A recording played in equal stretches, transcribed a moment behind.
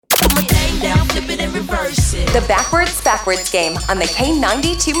flip it and reverse it. The Backwards game on the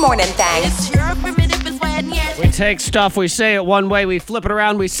K92 Morning Thing. It's your primitive is when yes. We take stuff, we say it one way, we flip it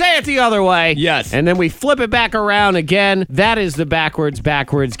around, we say it the other way. Yes. And then we flip it back around again. That is the backwards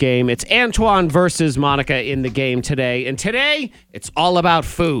game. It's Antoine versus Monica in the game today. And today, it's all about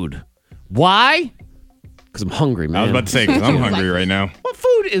food. Why? Because I'm hungry, man. I was about to say, because I'm hungry right now. Well,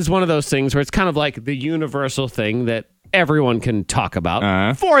 food is one of those things where it's kind of like the universal thing that everyone can talk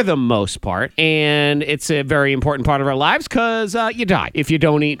about for the most part. And it's a very important part of our lives because you die if you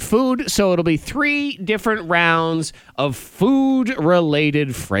don't eat food. So it'll be 3 different rounds of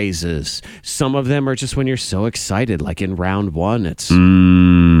food-related phrases. Some of them are just when you're so excited, like in round 1, it's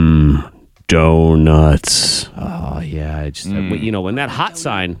donuts. Oh, yeah. When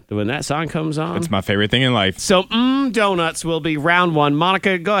that song comes on. It's my favorite thing in life. So, donuts will be round 1.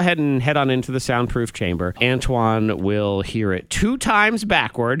 Monica, go ahead and head on into the soundproof chamber. Antoine will hear it 2 times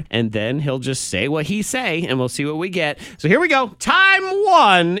backward, and then he'll just say what he say, and we'll see what we get. So here we go. Time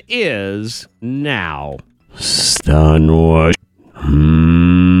 1 is now. Stonewatch.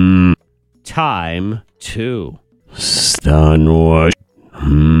 Time 2. Stonewatch.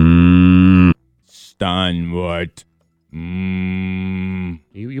 Done what?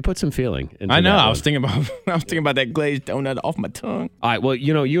 You put some feeling into I know. that I one. was thinking about that glazed donut off my tongue. All right, well,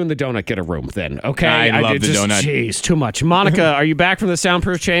 you and the donut get a room then, okay? I love the donut. Jeez, too much. Monica, are you back from the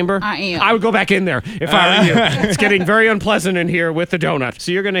soundproof chamber? I am. I would go back in there if I were you. It's getting very unpleasant in here with the donut.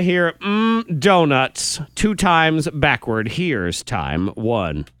 So you're going to hear donuts 2 times backward. Here's time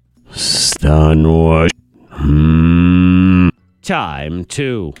 1. Stonewatch. Time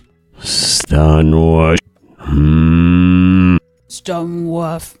 2. Stonewatch.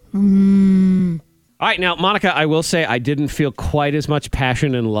 Stonewolf. All right, now, Monica, I will say I didn't feel quite as much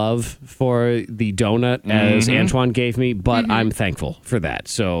passion and love for the donut as Antoine gave me, but I'm thankful for that.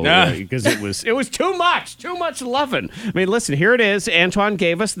 So, because it was too much loving. I mean, listen, here it is. Antoine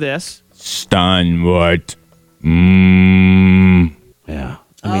gave us this. Stun what? Yeah.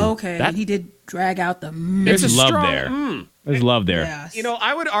 Okay, and he did drag out the. It's a There's love strong, there. There's love there. Yes.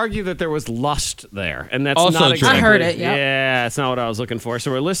 I would argue that there was lust there, and that's Also not true. exactly. I heard it, yep. Yeah, it's not what I was looking for.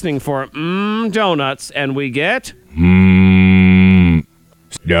 So we're listening for donuts, and we get.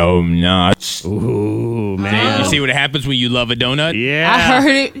 Donuts. Ooh, man. You see what happens when you love a donut? Yeah. I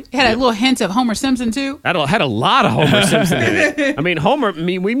heard it had a little hint of Homer Simpson too. That had a lot of Homer Simpson in it. I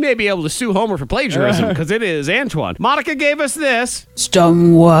mean, we may be able to sue Homer for plagiarism because it is Antoine. Monica gave us this.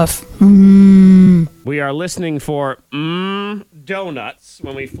 Stonewolf. We are listening for donuts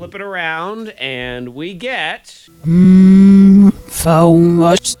when we flip it around, and we get Faux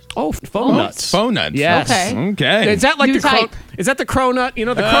nuts. faux nuts. Faux nuts. Yes. Okay. Is that like New the type. Is that the cronut? The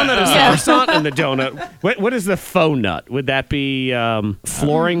cronut is the croissant and the donut. What is the faux nut? Would that be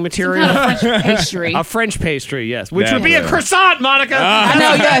flooring material? Kind of French pastry. A French pastry, yes. Which That would be a would- croissant, Monica. I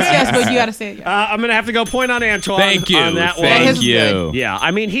know, yes, but you got to say it. Yeah. I'm going to have to go point on Antoine Thank you. on that one. Thank you. Yeah,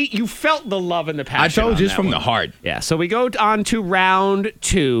 I mean, you felt the love and the passion. I told on you it's that from one. the heart. Yeah, so we go on to round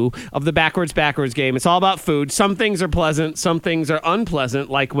 2 of the backwards game. It's all about food. Some things are pleasant, some things are unpleasant,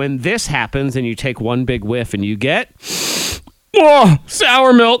 like when this happens and you take one big whiff and you get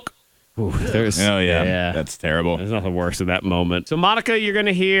sour milk. Ooh, Oh, yeah. That's terrible. There's nothing worse than that moment. So, Monica, you're going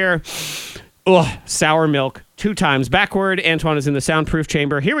to hear sour milk 2 times backward. Antoine is in the soundproof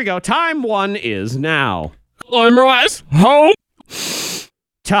chamber. Here we go. Time 1 is now. I'm Rice. Home.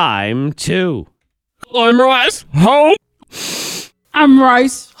 Time 2. I'm Rice. Home. I'm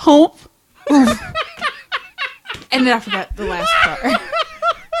Rice. Hope. And then I forgot the last part.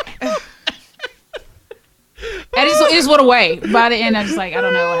 It just went away. By the end, I was like, I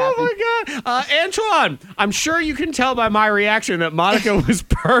don't know what happened. Oh, my God. Antoine, I'm sure you can tell by my reaction that Monica was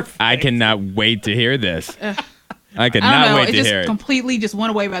perfect. I cannot wait to hear this. I could I don't not know. wait It to just hear it. completely just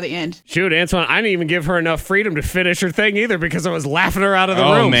went away by the end. Shoot, Antoine, I didn't even give her enough freedom to finish her thing either because I was laughing her out of the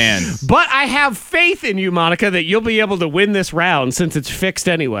Oh, room. man. But I have faith in you, Monica, that you'll be able to win this round since it's fixed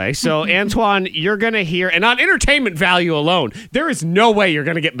anyway. So, Antoine, you're going to hear, and on entertainment value alone, there is no way you're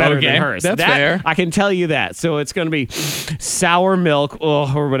going to get better Okay, than hers. that's fair. I can tell you that. So it's going to be sour milk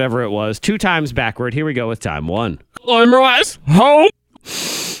or whatever it was, 2 times backward. Here we go with time 1. I'm Rice. Home.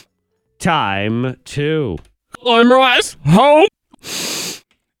 Time 2. I'm Rice. Home.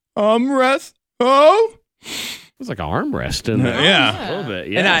 Rest. Oh. was like an armrest in there. Yeah. A little bit,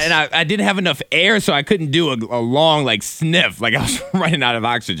 yes. And I didn't have enough air, so I couldn't do a long like sniff. Like I was running out of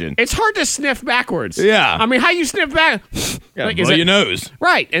oxygen. It's hard to sniff backwards. Yeah. I mean, how you sniff back? Like, blow your nose.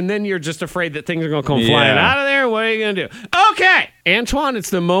 Right. And then you're just afraid that things are going to come flying out of there. What are you going to do? Okay. Antoine,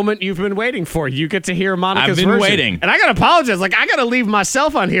 it's the moment you've been waiting for. You get to hear Monica's I've been version. waiting. And I got to apologize. Like, I got to leave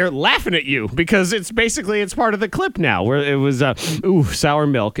myself on here laughing at you because it's part of the clip now where it was, sour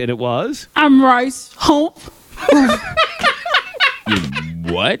milk. And it was? I'm Rice. Hump.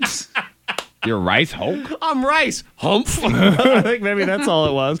 What? Your rice Hulk? I'm Rice. Humph. I think maybe that's all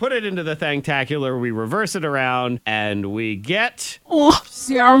it was. Put it into the Thangtacular. We reverse it around and we get...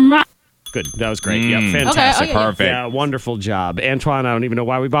 Good. That was great. Yeah, fantastic. Okay, perfect. Yeah, wonderful job. Antoine, I don't even know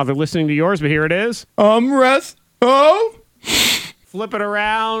why we bothered listening to yours, but here it is. Rest. Oh. Flip it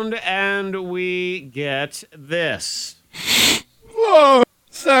around and we get this. Whoa.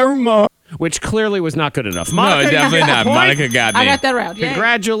 Sarah. Which clearly was not good enough. No, definitely not. Point. Monica got me. I got that round. Yeah.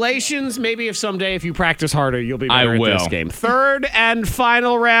 Congratulations. Maybe if someday, if you practice harder, you'll be better I at will. this game. Third and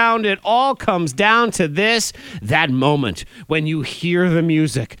final round. It all comes down to this. That moment when you hear the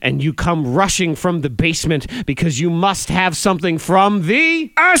music and you come rushing from the basement because you must have something from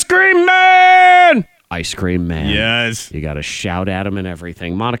the Ice Cream Man. Ice Cream Man. Yes. You got to shout at him and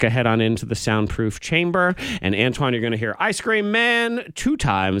everything. Monica, head on into the soundproof chamber. And Antoine, you're going to hear Ice Cream Man 2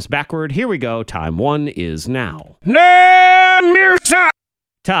 times backward. Here we go. Time 1 is now. Mirza.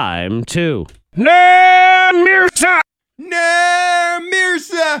 Time 2. Mirza.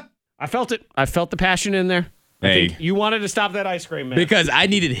 Mirza. I felt it. I felt the passion in there. I Hey. think you wanted to stop that Ice Cream Man. Because I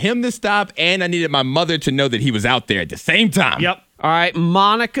needed him to stop and I needed my mother to know that he was out there at the same time. Yep. All right,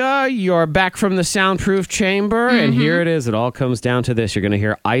 Monica, you're back from the soundproof chamber, and here it is. It all comes down to this. You're going to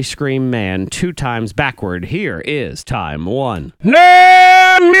hear Ice Cream Man 2 times backward. Here is time 1.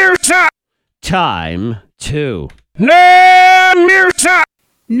 Mirza. Time 2. Mirza.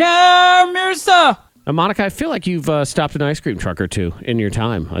 Mirza. Monica, I feel like you've stopped an ice cream truck or 2 in your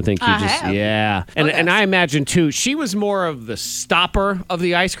time. I think you I just, have. yeah. And yes. and I imagine, too, she was more of the stopper of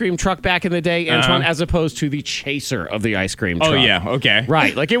the ice cream truck back in the day, Antoine, as opposed to the chaser of the ice cream truck. Oh, yeah. Okay.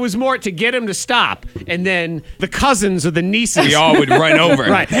 Right. Like, it was more to get him to stop, and then the cousins or the nieces. Y'all would run over.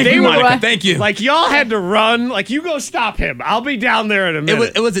 Right. Thank They you, would Monica. run- Thank you. Like, y'all had to run. Like, you go stop him. I'll be down there in a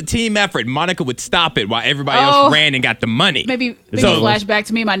minute. It was a team effort. Monica would stop it while everybody Oh. else ran and got the money. Maybe So- flashback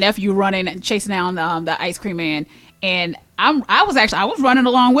to me and my nephew running and chasing down the Ice Cream Man. And I was running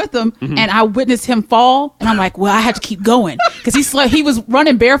along with him, and I witnessed him fall, and I'm like, well, I have to keep going because he was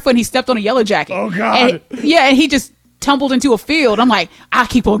running barefoot and he stepped on a yellow jacket. Oh, God. And he just tumbled into a field. I'm like, I'll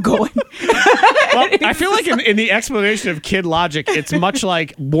keep on going. Well, I feel like in the explanation of kid logic, it's much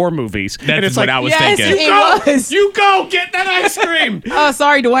like war movies. And That's it's what like, I was yes, thinking. it Go! was. You go! Get that ice cream!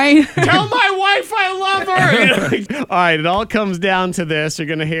 Sorry, Dwayne. Tell my wife I love her! You know, like, all right, it all comes down to this. You're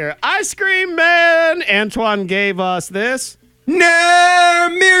going to hear Ice Cream Man. Antoine gave us this.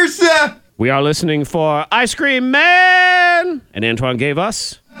 Mirza. We are listening for Ice Cream Man. And Antoine gave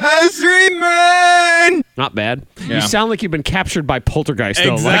us... Ice Cream Man. Not bad. Yeah. You sound like you've been captured by Poltergeist,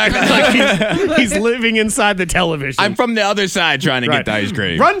 though. Exactly. Like he's living inside the television. I'm from the other side trying to Right. get the ice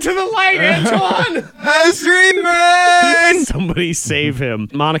cream. Run to the light, Antoine! Ice Cream Man. Somebody save him.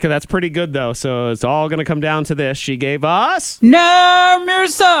 Monica, that's pretty good, though. So it's all going to come down to this. She gave us...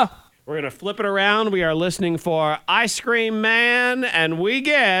 Mirza. We're going to flip it around. We are listening for Ice Cream Man, and we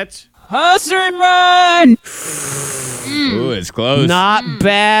get... Ice Cream Man. Ooh, it's close. Not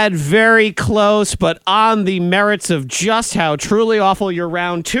bad, very close, but on the merits of just how truly awful your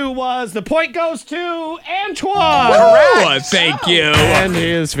round 2 was, the point goes to Antoine. Ooh, thank you. And he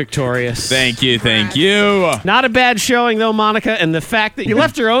is victorious. Thank you. Thank you. Not a bad showing, though, Monica, and the fact that you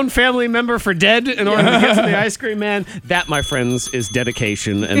left your own family member for dead in order to get to the Ice Cream Man, that, my friends, is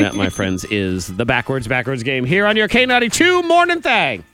dedication, and that, my friends, is the Backwards game here on your K92 Morning Thang.